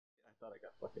thought I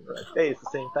got fucking right. Hey, it's the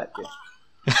same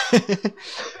FatKid.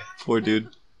 Poor dude.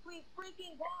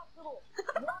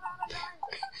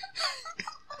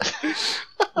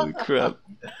 Holy crap.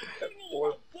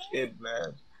 Poor kid,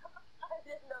 man.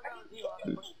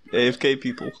 AFK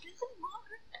people.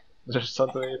 There's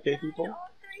something AFK people?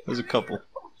 There's a couple.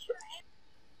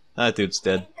 That dude's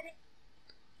dead.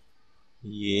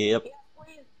 Yep.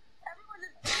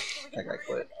 That guy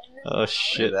quit. Oh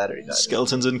shit.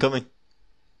 Skeletons incoming.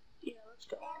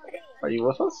 Are you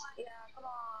with us?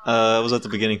 I was at the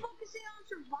beginning.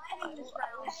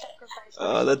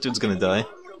 That dude's gonna die.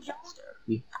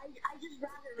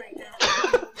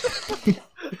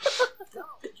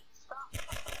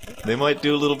 They might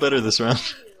do a little better this round.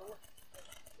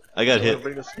 I got hit.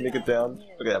 Bring this nigga down.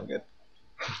 Okay, I'm good.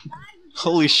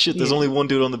 Holy shit, there's only one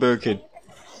dude on the barricade.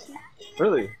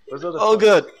 Really? Where's the other Oh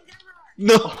god!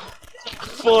 No!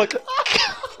 Fuck!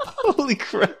 Holy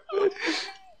crap!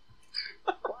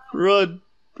 Run!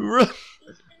 Run!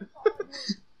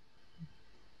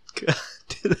 God,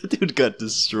 that dude got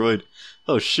destroyed.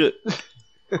 Oh shit.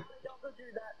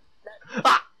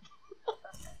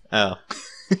 Ow.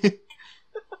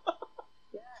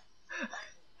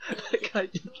 That guy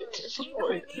did get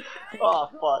destroyed. Oh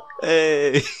fuck.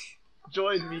 Hey!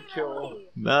 Join me, kill.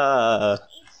 Nah.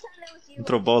 I'll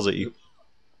throw balls at you.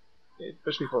 Hey,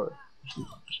 push me forward. Push me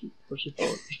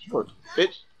forward. Push me forward.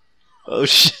 Bitch! Oh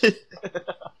shit.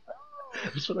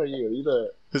 Which one are you? Are you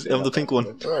the... I'm the pink one.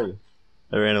 Where are you?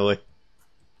 I ran away.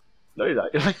 No, you're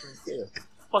not. You're like scared.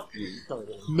 Fuck you. You can't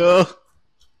really- No!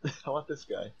 I want this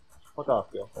guy. Fuck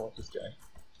off, Gil. I want this guy.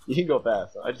 You can go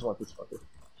fast. I just want this fucker.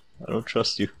 I don't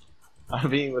trust you. I'm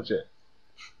being legit.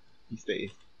 He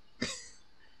stays.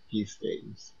 He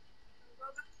stays.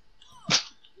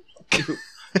 I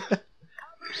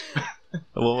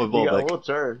want my ball You got back. a little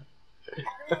turn.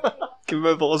 Give me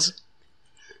my balls.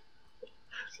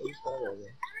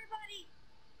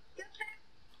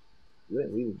 You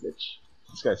ain't leaving, bitch.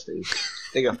 This guy stays.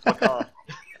 They go, fuck off.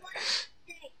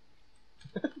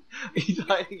 He's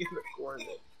hiding in the corner.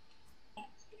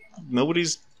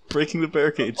 Nobody's breaking the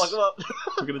barricades. Fuck him up.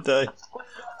 We're gonna die.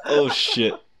 Oh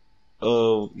shit.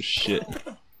 Oh shit.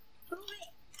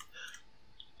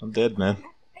 I'm dead, man.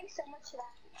 Thanks so much for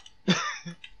that.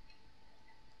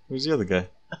 Where's the other guy?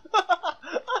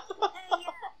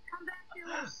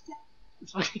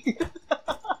 It's fucking...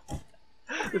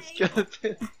 the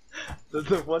skeleton.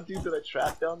 The one dude that I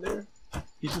trapped down there,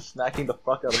 he's just smacking the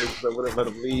fuck out of me because I wouldn't let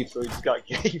him leave, so he just got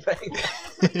gangbanged.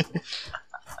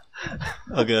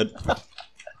 Oh god.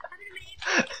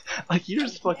 Like, you're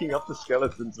just fucking up the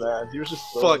skeletons, man. He was just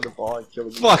throwing Fuck. the ball and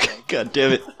killing Fuck! me. God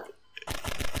damn it.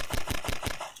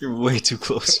 You're way too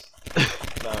close.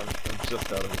 Nah, I'm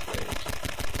just out of his range.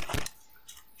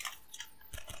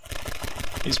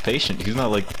 He's patient. He's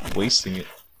not like wasting it.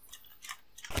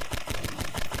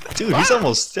 Dude, he's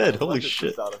almost dead. Holy I'm shit.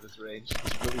 just out of his range.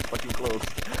 He's really fucking close.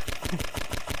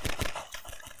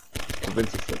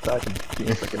 Convince us to attack him. Give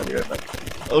me a second, I'll be right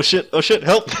back. Oh shit, oh shit,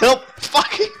 help, help!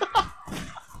 Fuck!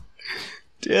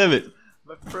 Damn it.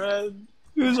 My friend!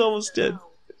 He was almost dead.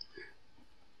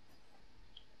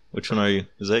 Which one are you?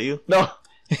 Is that you? No!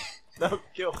 No,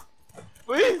 kill!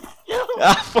 Please! Kill!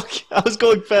 Ah, fuck! I was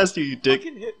going faster, you dick.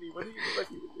 Fucking hit me, what do you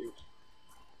expect me to do?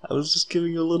 I was just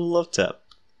giving you a little love tap.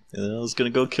 And then I was gonna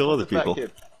go kill other people.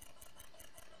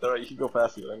 Alright, you can go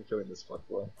faster, but I'm killing this fuck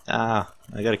boy. Ah,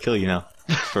 I gotta kill you now.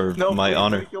 For No, my please,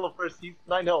 honor. let me kill him first. He's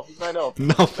 9 health, he's 9 health.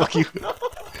 No, fuck you.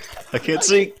 I can't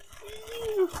see.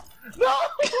 No!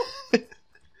 I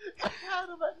had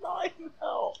him at 9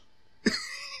 health.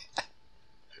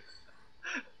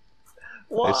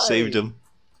 Why? I saved him.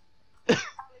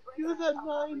 He was at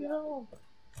 9 health.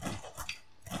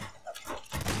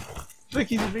 Look,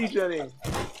 he's regenning.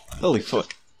 Holy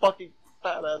fuck. Fucking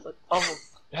fat ass. I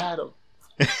almost had him.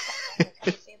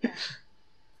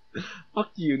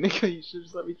 Fuck you, nigga. You should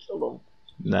just let me kill him.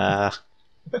 Nah.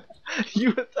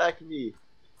 You attacked me.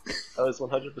 I was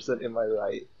 100% in my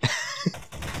right.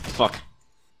 Fuck.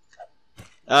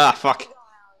 Ah, fuck.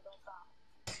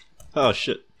 Oh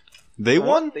shit. They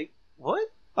won?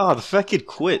 What? Oh, the fat kid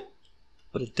quit.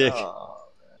 What a dick. Oh,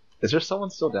 man. Is there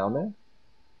someone still down there?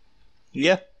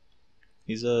 Yeah.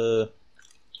 He's just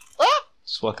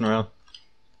walking around.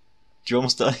 Did you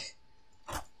almost die?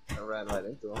 I ran right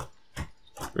into him.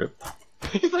 Rip.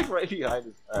 He's like right behind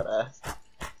his fat ass.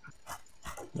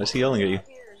 Why is he yelling at you?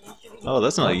 Oh,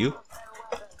 that's not you.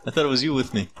 I thought it was you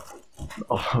with me.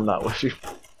 Oh, I'm not with you.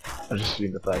 I'm just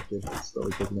shooting the fat kid. He's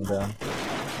slowly taking him down.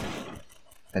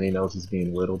 And he knows he's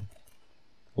being whittled.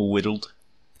 Whittled.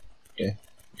 Okay.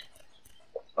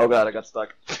 Oh god, I got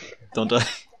stuck. Don't die.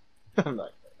 I'm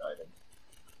not gonna die then.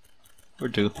 Or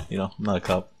two, you know, I'm not a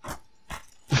cop.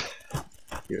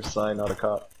 You're a sign, not a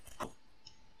cop.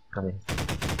 Come here.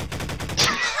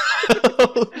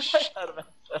 Oh, shit.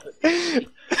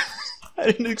 I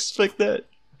didn't expect that.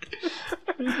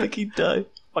 I didn't think he'd die.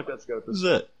 Fuck that skeleton. Who's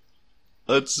that?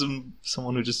 Oh, it's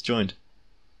someone who just joined.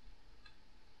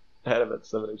 I had him at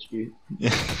 7 HP.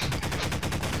 Yeah.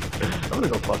 I'm gonna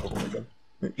go fuck with him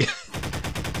again.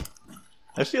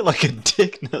 I feel like a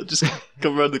dick now. Just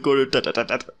come around the corner. Da, da, da,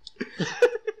 da.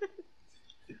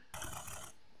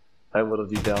 I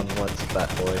whittled you down once, fat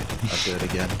boy. I'll do it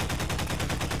again.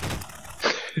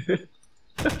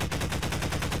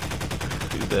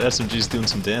 Dude, that SMG's doing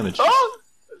some damage. Oh!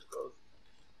 That's close.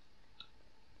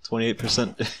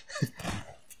 28%.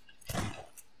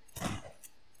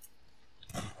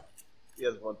 He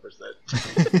has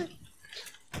 1%.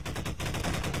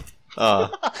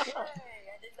 Ah.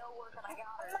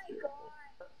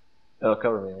 Oh,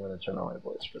 cover me. I'm gonna turn on my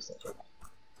voice for a second.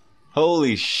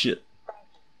 Holy shit.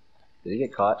 Did he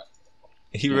get caught?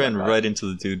 He ran right into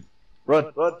the dude.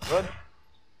 Run, run, run!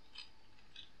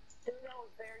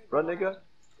 Run, nigga!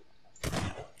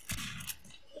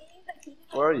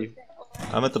 Where are you?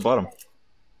 I'm at the bottom.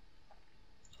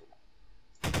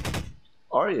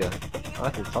 Are you? I'm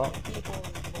at the top.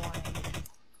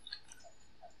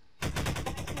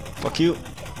 Fuck you.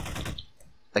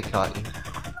 I caught you.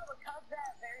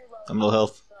 I'm low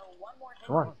health.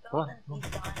 Come on, come on, come on.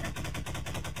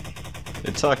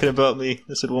 They're talking about me.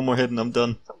 I said one more hit and I'm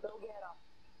done.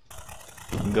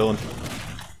 I'm going.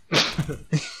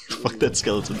 Fuck that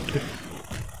skeleton.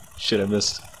 Shit, I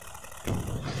missed.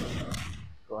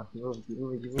 Go on, keep moving, keep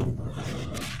moving, keep moving.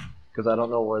 Because I don't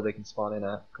know where they can spawn in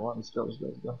at. Come on, let's go, let's go,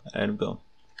 let's go. I'm going.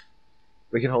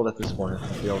 We can hold at this corner,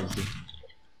 we always do.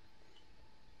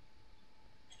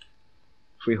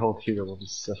 If we hold here, we'll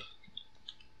just sif.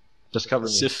 Just cover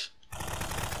me. Sif.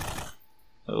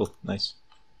 Oh, nice.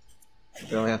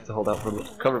 We only have to hold out for a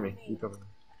little. Cover me, you cover me.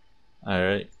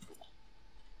 Alright.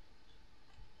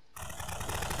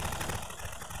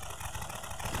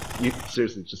 You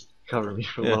seriously just cover me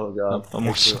for the Yeah, love of God. I'm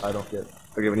Make sure I don't get.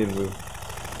 Okay, we need to move.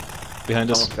 Behind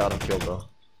us. Almost got him killed though.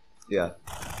 Yeah,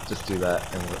 just do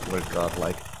that and we're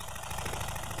godlike.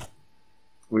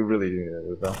 We really do need to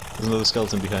move though. There's another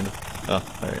skeleton behind him. Oh,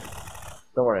 alright.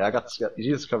 Don't worry, I got the skeleton.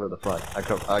 You just cover the front.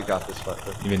 I got this front.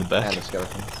 You mean the back? And the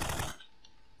skeleton.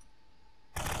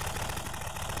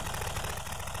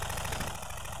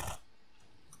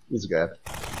 He's good.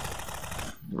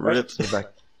 Rip. Right,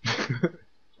 back.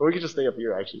 Or we could just stay up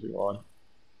here actually if we want.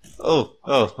 Oh,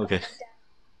 okay.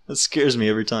 That scares me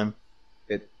every time.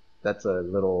 That's a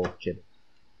little kid.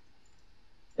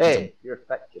 Hey, you're a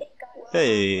fat kid.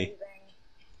 Hey.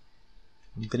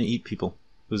 I'm gonna eat people.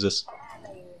 Who's this?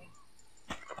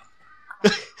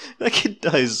 That kid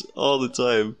dies all the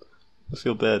time. I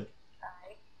feel bad.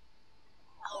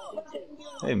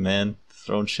 Hey man,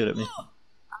 throwing shit at me.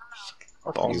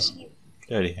 Fuck Balls. you.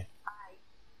 Get out of here.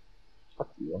 Fuck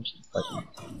you, I'm just fighting.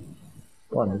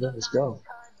 Come on, nigga, let's go.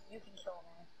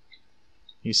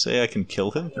 You say I can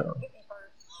kill him? No.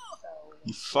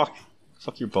 You fuck.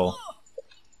 Fuck your ball.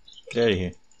 Get out of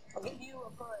here. I'll give you a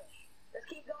push. Let's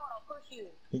keep going, I'll push you.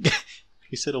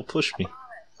 He said he'll push me.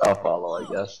 I'll follow, I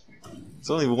guess. There's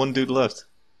only one dude left.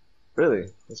 Really?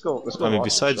 Let's go. Let's go. I mean, on,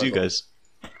 besides you struggle. guys.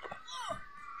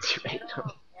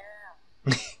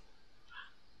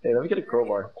 Hey, let me get a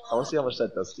crowbar. I want to see how much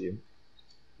that does to you.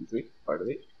 Sweet, part of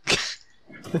it.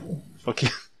 Fuck you.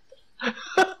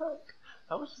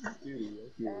 How much does this do to you?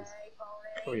 I'm curious.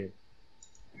 Come here.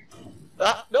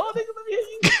 Ah, no, they can let me hit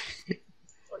you.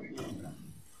 Fuck you.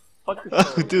 Fuck this Oh,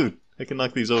 phone. dude, I can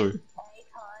knock these over.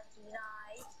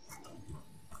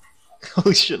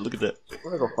 Holy shit, look at that. I'm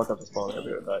gonna go fuck up this phone. I'm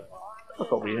gonna die.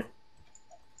 Fuck over here.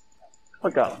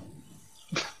 Fuck up.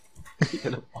 You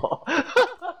gonna fall.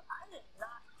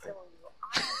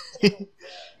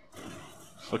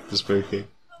 Fuck this barricade.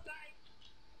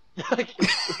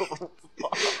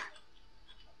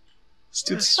 This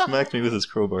dude smacked me with his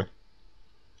crowbar.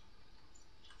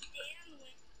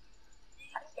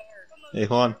 Hey,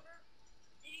 Juan.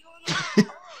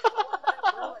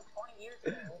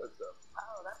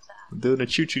 I'm doing a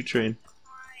choo-choo train.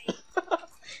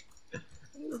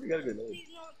 We got a good name.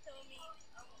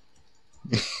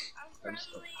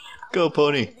 Go,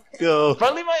 pony. Go.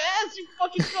 Friendly my ass, you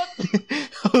fucking cunt!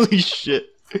 Holy shit.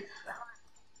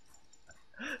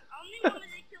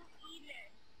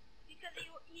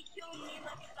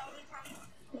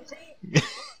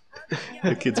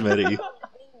 That kid's mad at you.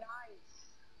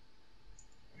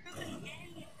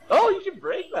 Oh, you can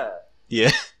break that! Yeah.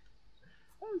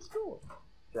 That was cool.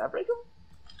 Did I break him?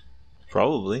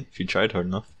 Probably, if you tried hard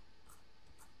enough.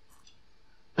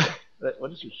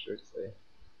 What does your shirt say?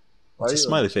 Why It's a are you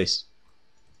smiley face.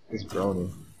 It's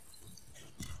groaning.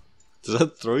 Does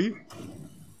that throw you?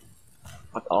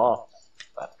 Fuck off.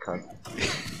 That cunt.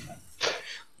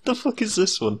 What the fuck is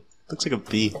this one? Looks like a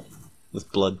bee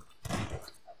with blood.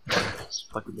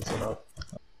 Just fucking this one up.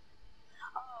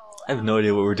 I have no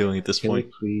idea what we're doing at this Can we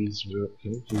point. please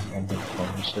end the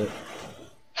fun shit?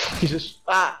 He just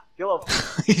kill him.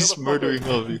 He's Kill the murdering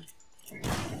all of you. Kill me.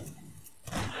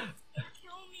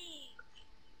 Kill me.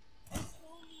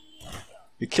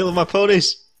 You're killing my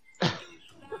ponies!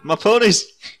 My ponies!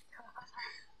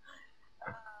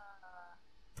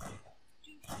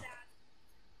 Douchebag.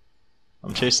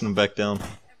 I'm chasing them back down.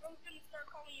 Everyone's gonna start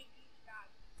calling you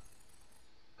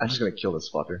douchebag. I'm just gonna kill this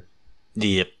fucker.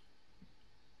 Yep.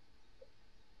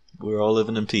 We're all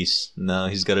living in peace. Now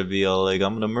he's gotta be all like,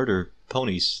 I'm gonna murder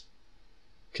ponies.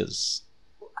 Cause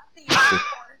I think you're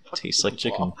it tastes like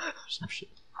chicken. Or some shit.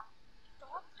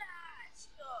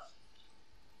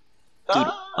 Stop that.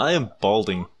 Dude, I am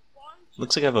balding.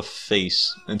 Looks like I have a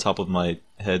face on top of my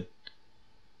head.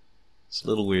 It's a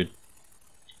little weird.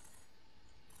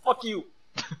 Fuck you!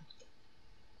 Oh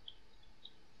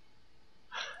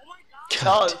my god.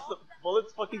 No, it's the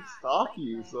bullets fucking stalk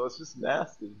you, so it's just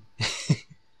nasty.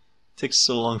 Takes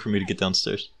so long for me to get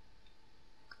downstairs.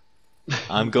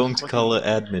 I'm going to call an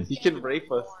admin. He can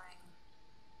rape us.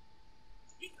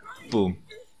 Boom.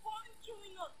 You're spawn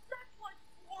killing us. That's what's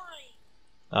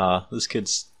boring. This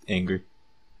kid's angry.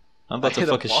 I'm about I to hit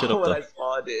a fuck his shit ball up when I though.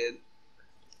 spawned in.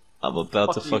 I'm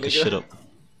about to Fuck you, fuck his nigga. shit up.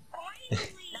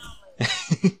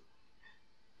 Finally.